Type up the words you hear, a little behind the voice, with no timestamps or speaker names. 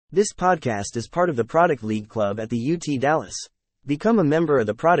This podcast is part of the Product League Club at the UT Dallas. Become a member of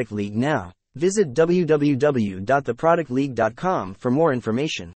the Product League now. Visit www.theproductleague.com for more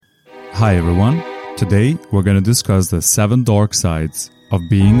information. Hi everyone. Today we're going to discuss the 7 dark sides of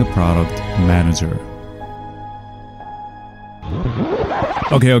being a product manager.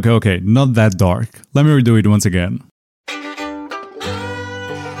 Okay. Not that dark. Let me redo it once again.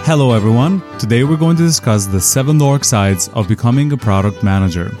 Hello everyone. Today we're going to discuss the 7 dark sides of becoming a product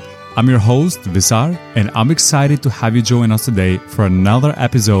manager. I'm your host, Visar, and I'm excited to have you join us today for another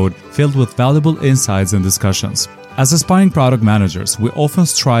episode filled with valuable insights and discussions. As aspiring product managers, we often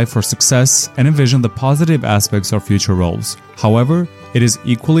strive for success and envision the positive aspects of future roles. However, it is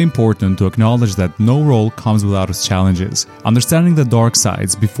equally important to acknowledge that no role comes without its challenges. Understanding the dark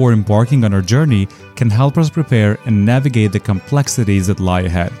sides before embarking on our journey can help us prepare and navigate the complexities that lie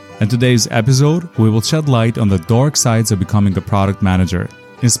ahead. In today's episode, we will shed light on the dark sides of becoming a product manager.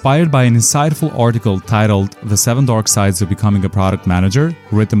 Inspired by an insightful article titled The 7 Dark Sides of Becoming a Product Manager,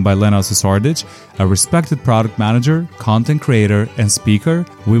 written by Lena Sosardic, a respected product manager, content creator, and speaker,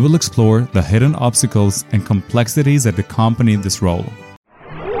 we will explore the hidden obstacles and complexities that accompany this role.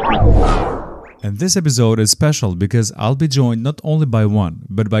 And this episode is special because I'll be joined not only by one,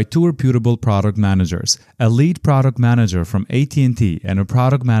 but by 2 reputable product managers. A lead product manager from AT&T and a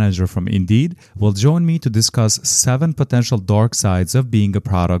product manager from Indeed will join me to discuss 7 potential dark sides of being a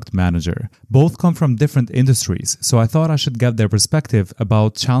product manager. Both come from different industries, so I thought I should get their perspective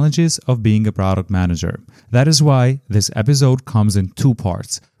about challenges of being a product manager. That is why this episode comes in 2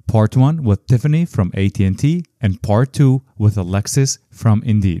 parts. Part 1 with Tiffany from AT&T and Part 2 with Alexis from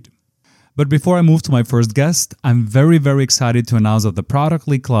Indeed. But before I move to my first guest, I'm very excited to announce that the Product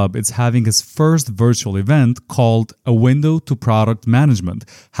League Club is having its first virtual event called A Window to Product Management,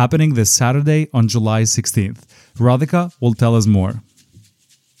 happening this Saturday on July 16th. Radhika will tell us more.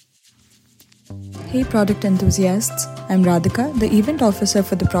 Hey product enthusiasts, I'm Radhika, the event officer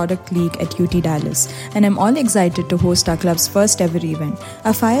for the Product League at UT Dallas, and I'm all excited to host our club's first ever event,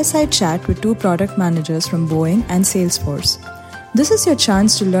 a fireside chat with 2 product managers from Boeing and Salesforce. This is your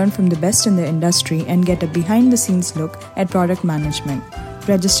chance to learn from the best in the industry and get a behind-the-scenes look at product management.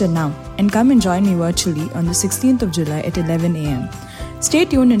 Register now and come and join me virtually on the 16th of July at 11 a.m. Stay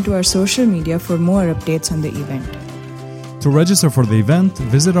tuned into our social media for more updates on the event. To register for the event,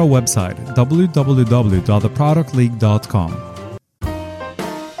 visit our website www.theproductleague.com.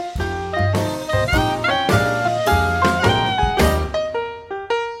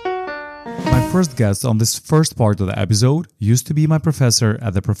 First guest on this first part of the episode used to be my professor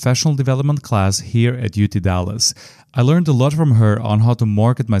at the professional development class here at UT Dallas. I learned a lot from her on how to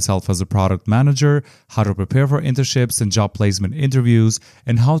market myself as a product manager, how to prepare for internships and job placement interviews,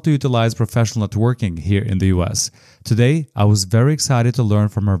 and how to utilize professional networking here in the US. Today, I was very excited to learn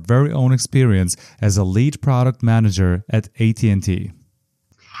from her very own experience as a lead product manager at AT&T.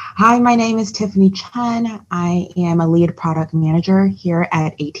 Hi, my name is Tiffany Chen. I am a lead product manager here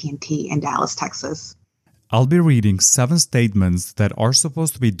at AT&T in Dallas, Texas. I'll be reading 7 statements that are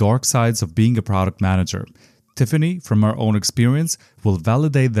supposed to be dark sides of being a product manager. Tiffany, from her own experience, will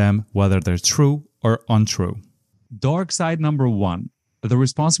validate them whether they're true or untrue. Dark side number 1. The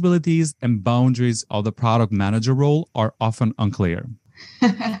responsibilities and boundaries of the product manager role are often unclear.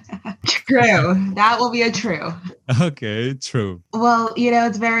 True. That will be a true. Okay, true. Well,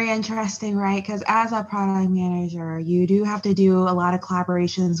 it's very interesting, right? Because as a product manager, you do have to do a lot of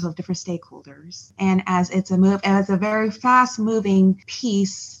collaborations with different stakeholders. And as it's a very fast moving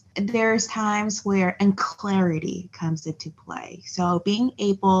piece, there's times where unclarity comes into play. So being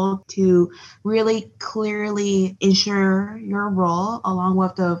able to really clearly ensure your role along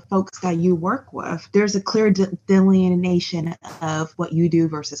with the folks that you work with, there's a clear delineation of what you do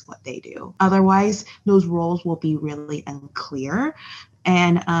versus what they do. Otherwise, those roles will be really unclear.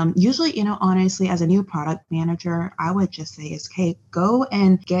 And usually, honestly, as a new product manager, I would just say hey, go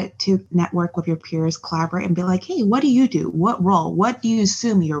and get to network with your peers, collaborate and be like, hey, what do you do? What role? What do you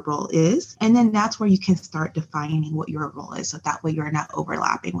assume your role is? And then that's where you can start defining what your role is. So that way you're not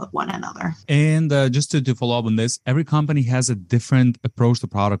overlapping with one another. And just to follow up on this, every company has a different approach to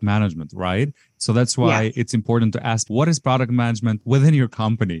product management, right? So that's why It's important to ask, what is product management within your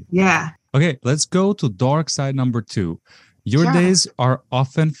company? Yeah. Okay, let's go to dark side number 2. Your days are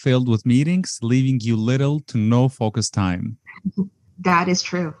often filled with meetings, leaving you little to no focus time. That is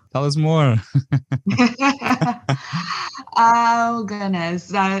true. Tell us more. Oh goodness,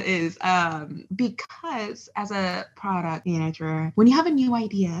 that is because as a product manager, when you have a new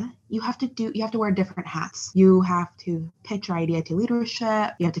idea, you have to wear different hats. You have to pitch your idea to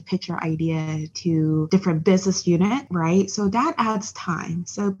leadership, you have to pitch your idea to different business unit, right? So that adds time.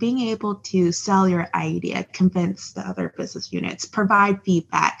 So being able to sell your idea, convince the other business units, provide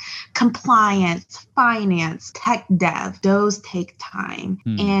feedback, compliance, finance, tech dev, those take time.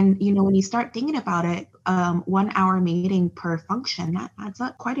 And when you start thinking about it, 1 hour meeting per function, that adds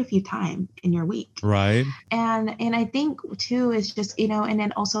up quite a few times in your week. Right. And I think too is just, and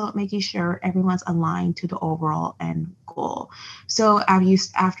then also making sure everyone's aligned to the overall end goal. So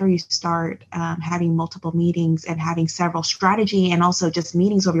after you start having multiple meetings and having several strategy and also just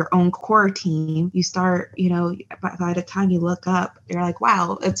meetings of your own core team, you start, by the time you look up, you're like,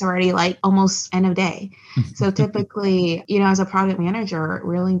 wow, it's already like almost end of day. So typically, as a product manager,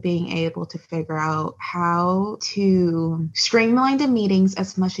 really being able to figure out how to streamline the meetings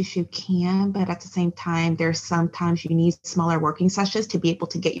as much as you can, but at the same time, there's sometimes you need smaller working sessions to be able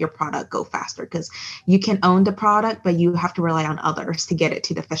to get your product go faster, because you can own the product, but you have to rely on others to get it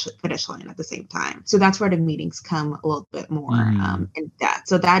to the finish line at the same time. So that's where the meetings come a little bit more in depth.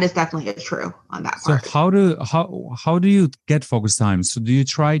 So that is definitely true on that part. So how do you get focus time? So do you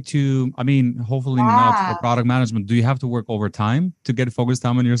try to, hopefully not for product management, do you have to work overtime to get focus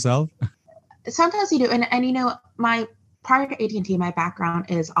time on yourself? Sometimes you do. And my prior to AT&T, my background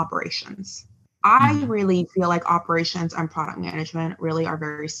is operations. I really feel like operations and product management really are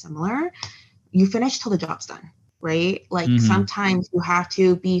very similar. You finish till the job's done, right? Like sometimes you have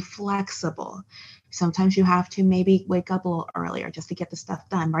to be flexible. Sometimes you have to maybe wake up a little earlier just to get the stuff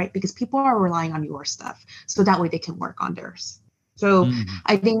done, right? Because people are relying on your stuff. So that way they can work on theirs. So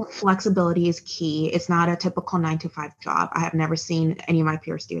I think flexibility is key. It's not a typical 9-to-5 job. I have never seen any of my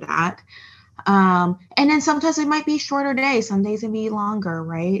peers do that. And then sometimes it might be shorter days. Some days it may be longer,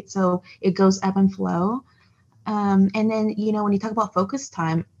 right? So it goes ebb and flow. And then, when you talk about focus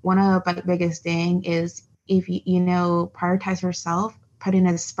time, one of the biggest thing is if you, prioritize yourself, put in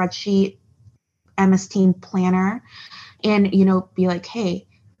a spreadsheet, MS Team planner, and, be like, hey,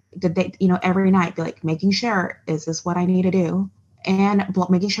 the day, every night, be like, making sure, is this what I need to do? And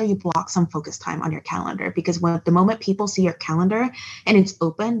making sure you block some focus time on your calendar, because the moment people see your calendar and it's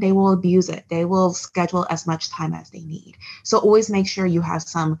open, they will abuse it. They will schedule as much time as they need. So always make sure you have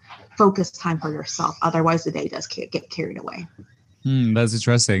some focus time for yourself. Otherwise, the day does get carried away. That's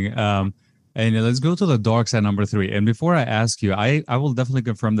interesting. And let's go to the dark side number 3. And before I ask you, I will definitely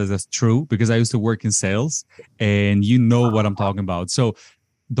confirm that that's true, because I used to work in sales and you know what I'm talking about. So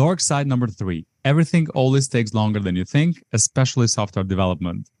dark side number 3, everything always takes longer than you think, especially software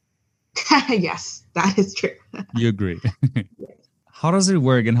development. Yes, that is true. You agree? How does it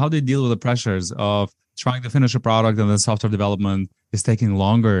work, and how do you deal with the pressures of trying to finish a product and then software development is taking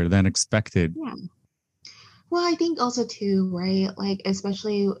longer than expected? Yeah. Well, I think also too, right? Like,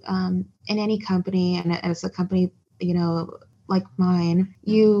 especially in any company, and as a company, like mine,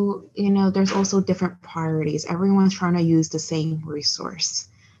 there's also different priorities. Everyone's trying to use the same resource.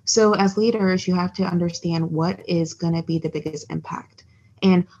 So as leaders, you have to understand what is going to be the biggest impact,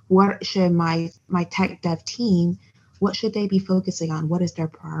 and what should my tech dev team, what should they be focusing on? What is their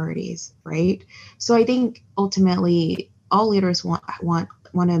priorities, right? So I think ultimately all leaders want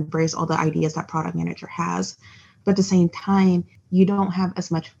to embrace all the ideas that product manager has, but at the same time, you don't have as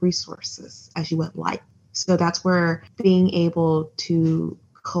much resources as you would like. So that's where being able to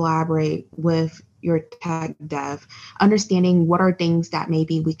collaborate with your tech dev, understanding what are things that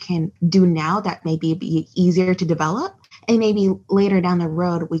maybe we can do now that maybe be easier to develop, and maybe later down the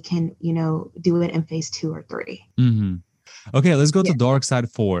road we can, do it in phase 2 or 3. Okay, let's go to dark side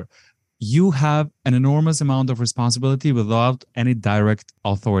 4. You have an enormous amount of responsibility without any direct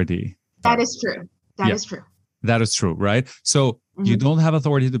authority. That is true. That is true. That is true, right? So you don't have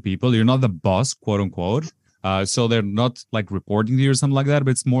authority to people. You're not the boss, quote unquote. So they're not like reporting to you or something like that, but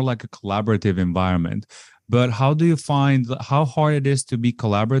it's more like a collaborative environment. But how do you find how hard it is to be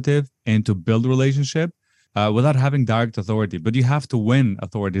collaborative and to build a relationship without having direct authority? But you have to win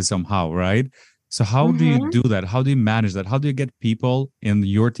authority somehow, right? So how do you do that? How do you manage that? How do you get people in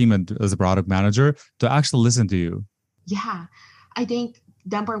your team and as a product manager to actually listen to you? Yeah, I think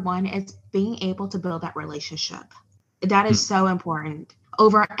number one is being able to build that relationship. That is so important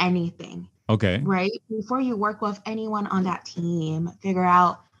over anything. Okay. Right? Before you work with anyone on that team, figure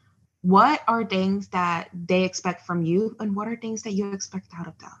out what are things that they expect from you and what are things that you expect out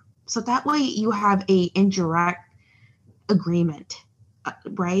of them. So that way you have a indirect agreement,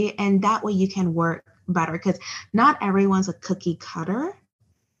 right? And that way you can work better, because not everyone's a cookie cutter.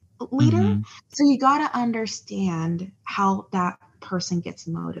 leader. So you got to understand how that person gets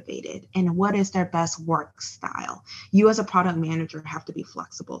motivated and what is their best work style. You as a product manager have to be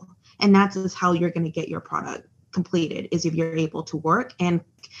flexible. And that's just how you're going to get your product completed, is if you're able to work and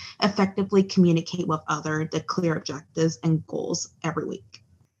effectively communicate with the clear objectives and goals every week.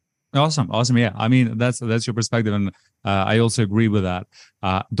 Awesome. Yeah. I mean, that's your perspective, and I also agree with that.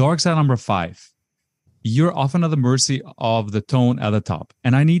 Dark side number 5. You're often at the mercy of the tone at the top.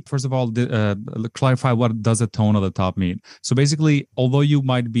 And I need, first of all, clarify, what does a tone at the top mean? So basically, although you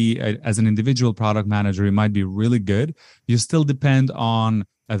might be, as an individual product manager, you might be really good, you still depend on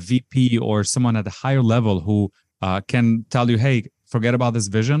a VP or someone at a higher level who can tell you, hey, forget about this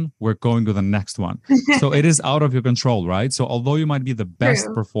vision, we're going to the next one. So it is out of your control, right? So although you might be the best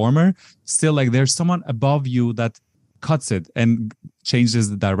performer, still, like, there's someone above you that cuts it and changes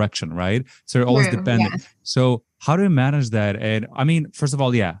the direction, right? So you're always dependent. Yes. So how do you manage that? And I mean, first of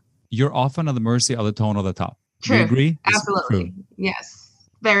all, yeah, you're often at the mercy of the tone of the top. True. Do you agree? Absolutely. True. Yes.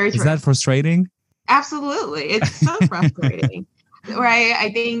 Very true. Is that frustrating? Absolutely. It's so frustrating. Right.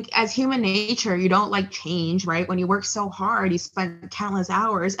 I think as human nature, you don't like change, right? When you work so hard, you spend countless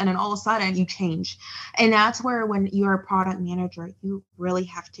hours, and then all of a sudden you change. And that's where, when you're a product manager, you really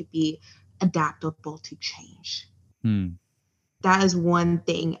have to be adaptable to change. That is one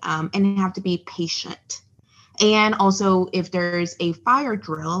thing. And you have to be patient. And also, if there's a fire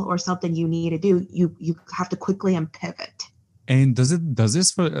drill or something you need to do, you have to quickly pivot. And does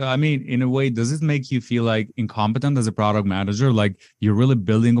this, I mean, in a way, does it make you feel like incompetent as a product manager? Like, you're really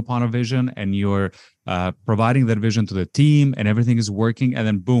building upon a vision and you're providing that vision to the team and everything is working, and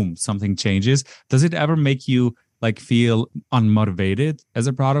then boom, something changes. Does it ever make you like feel unmotivated as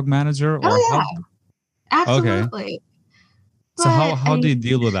a product manager? Or absolutely. Okay. So how do you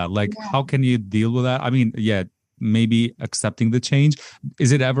deal with that? Like, how can you deal with that? I mean, yeah, maybe accepting the change.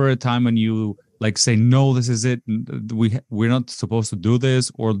 Is it ever a time when you like say, no, this is it, we're not supposed to do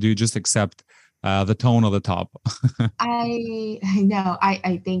this? Or do you just accept the tone of the top? I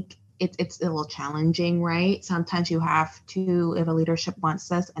think it's a little challenging, right? Sometimes you have to, if a leadership wants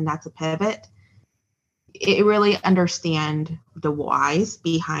this and that's a pivot, it really understand the whys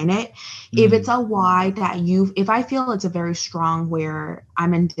behind it. If it's a why that if I feel it's a very strong where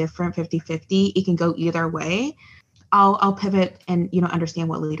I'm indifferent 50-50, it can go either way. I'll pivot and, understand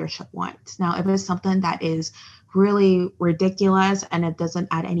what leadership wants. Now, if it's something that is really ridiculous and it doesn't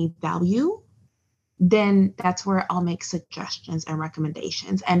add any value, then that's where I'll make suggestions and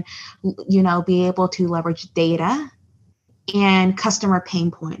recommendations and, be able to leverage data and customer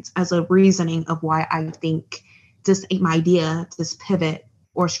pain points as a reasoning of why I think this idea, this pivot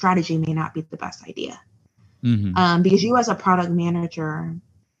or strategy may not be the best idea. Because you as a product manager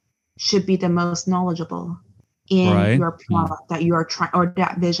should be the most knowledgeable in your product that you are trying, or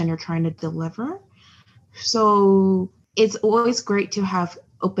that vision you're trying to deliver. So it's always great to have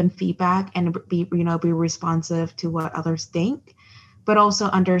open feedback and be responsive to what others think, but also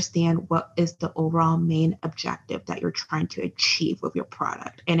understand what is the overall main objective that you're trying to achieve with your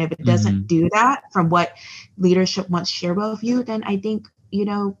product. And if it doesn't do that from what leadership wants shared with you, then I think,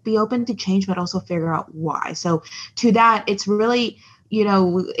 be open to change, but also figure out why. So to that, it's really,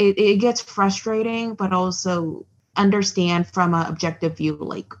 it gets frustrating, but also understand from an objective view,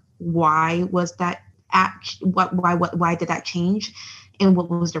 like, why was that why did that change? And what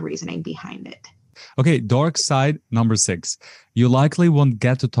was the reasoning behind it? Okay, dark side number 6. You likely won't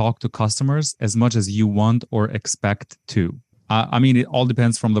get to talk to customers as much as you want or expect to. I mean, it all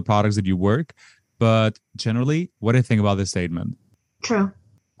depends from the products that you work, but generally, what do you think about this statement? True.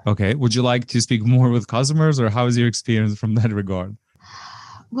 Okay, would you like to speak more with customers, or how is your experience from that regard?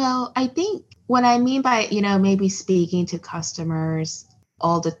 Well, I think what I mean by, maybe speaking to customers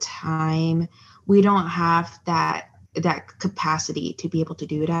all the time, we don't have that capacity to be able to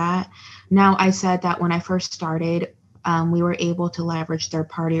do that. Now, I said that when I first started, we were able to leverage third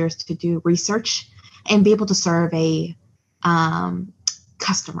parties to do research and be able to survey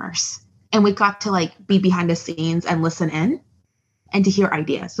customers. And we got to be behind the scenes and listen in and to hear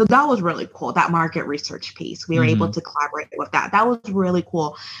ideas. So that was really cool. That market research piece, we were able to collaborate with that. That was really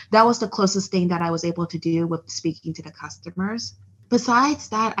cool. That was the closest thing that I was able to do with speaking to the customers. Besides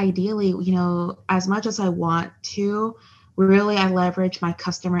that, ideally, as much as I want to, really, I leverage my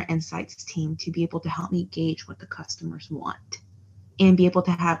customer insights team to be able to help me gauge what the customers want and be able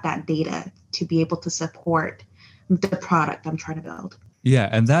to have that data to be able to support the product I'm trying to build. Yeah,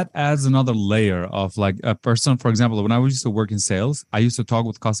 and that adds another layer of like a person, for example, when I used to work in sales, I used to talk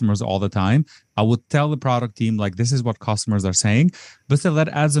with customers all the time. I would tell the product team, like, this is what customers are saying, but still that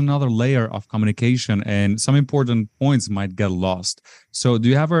adds another layer of communication and some important points might get lost. So do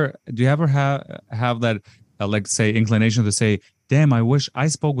you ever have that, like say inclination to say, damn, I wish I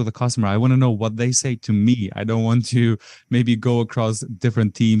spoke with a customer. I want to know what they say to me. I don't want to maybe go across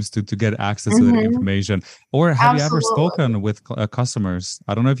different teams to get access to that Mm-hmm. information. Or have you ever Absolutely. spoken with customers?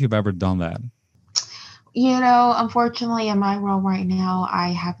 I don't know if you've ever done that. Unfortunately, in my role right now,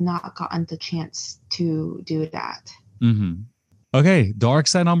 I have not gotten the chance to do that. Hmm. Okay, dark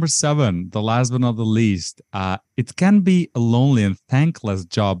side number 7, the last but not the least. It can be a lonely and thankless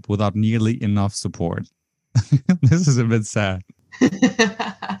job without nearly enough support. This is a bit sad.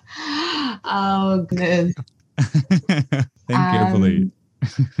 Oh, goodness. Think carefully.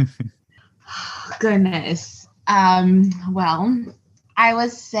 Um, goodness. Well, I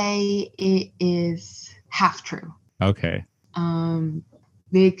would say it is half true. Okay. Um,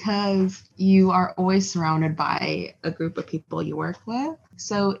 because you are always surrounded by a group of people you work with.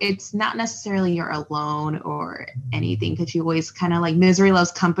 So it's not necessarily you're alone or anything, because you always kind of like misery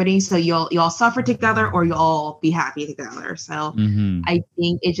loves company. So you'll suffer together or you'll all be happy together. So Hmm. I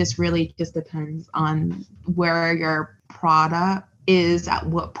think it just really just depends on where your product is at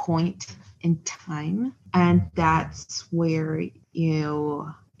what point in time. And that's where it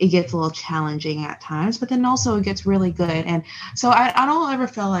gets a little challenging at times, but then also it gets really good. And so I don't ever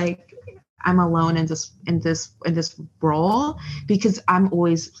feel like I'm alone in this role, because I'm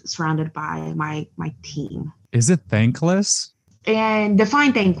always surrounded by my team. Is it thankless? And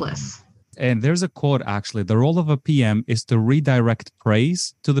define thankless. And there's a quote actually, the role of a PM is to redirect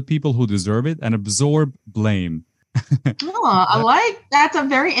praise to the people who deserve it and absorb blame. Oh, that's a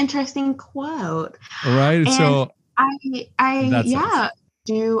very interesting quote. Right? And So I that's us. yeah,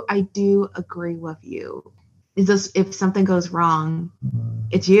 I do agree with you. Is this, if something goes wrong,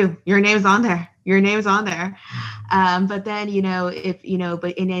 it's you. Your name's on there. But then,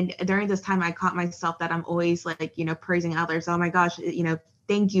 and then during this time, I caught myself that I'm always like, praising others. Oh my gosh,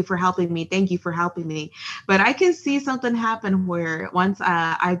 thank you for helping me. Thank you for helping me. But I can see something happen where once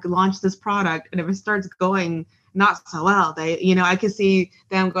I launch this product, and if it starts going not so well, I can see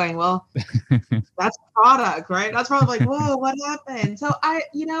them going, well, that's product, right? That's probably like, whoa, what happened? So I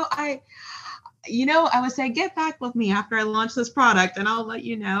would say get back with me after I launch this product and I'll let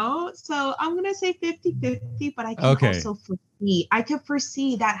you know. So I'm going to say 50-50, but I can Okay. also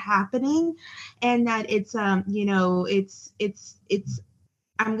foresee, that happening, and that it's, I'm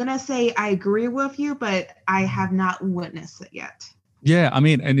going to say I agree with you, but I have not witnessed it yet. Yeah, I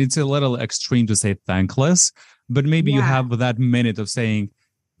mean, and it's a little extreme to say thankless, but maybe you Yeah. have that minute of saying,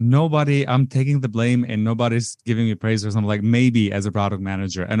 nobody, I'm taking the blame and nobody's giving me praise or something, like maybe as a product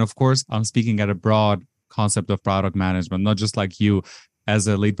manager. And of course, I'm speaking at a broad concept of product management, not just like you as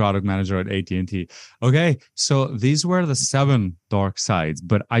a lead product manager at AT&T. Okay, so these were the 7 dark sides,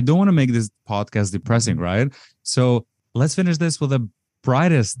 but I don't want to make this podcast depressing, right? So let's finish this with a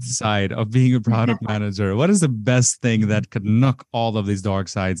brightest side of being a product manager. What is the best thing that could knock all of these dark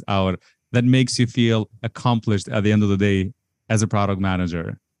sides out that makes you feel accomplished at the end of the day as a product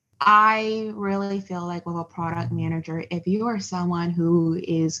manager? I really feel like with a product manager, if you are someone who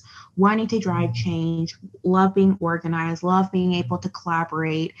is wanting to drive change, love being organized, love being able to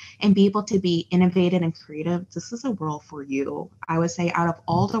collaborate, and be able to be innovative and creative, this is a role for you. I would say out of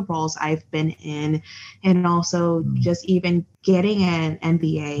all the roles I've been in, and also just even getting an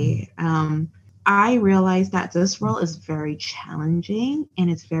MBA, I realized that this role is very challenging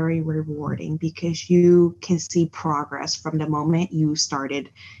and it's very rewarding, because you can see progress from the moment you started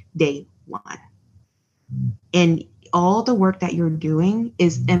day one. And all the work that you're doing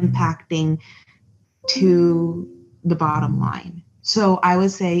is impacting to the bottom line. So I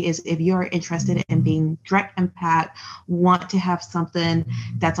would say is, if you're interested in being direct impact, want to have something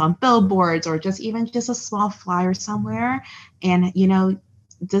that's on billboards or just a small flyer somewhere, and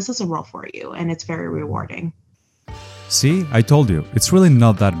this is a role for you, and it's very rewarding. See, I told you, it's really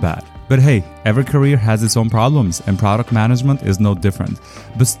not that bad. But hey, every career has its own problems, and product management is no different.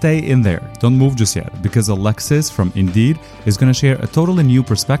 But stay in there, don't move just yet, because Alexis from Indeed is going to share a totally new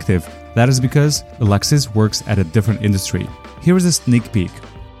perspective. That is because Alexis works at a different industry. Here is a sneak peek.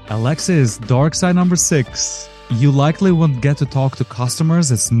 Alexis, dark side number 6. You likely won't get to talk to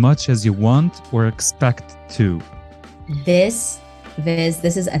customers as much as you want or expect to. This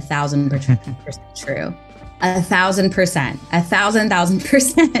is 1,000% true. 1,000%,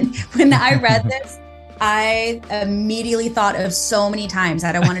 1,000,000%. When I read this, I immediately thought of so many times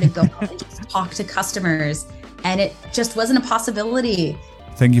that I wanted to go out and just talk to customers and it just wasn't a possibility.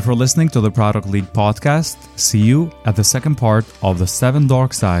 Thank you for listening to the Product League podcast. See you at the second part of the 7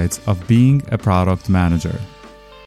 Dark Sides of Being a Product Manager.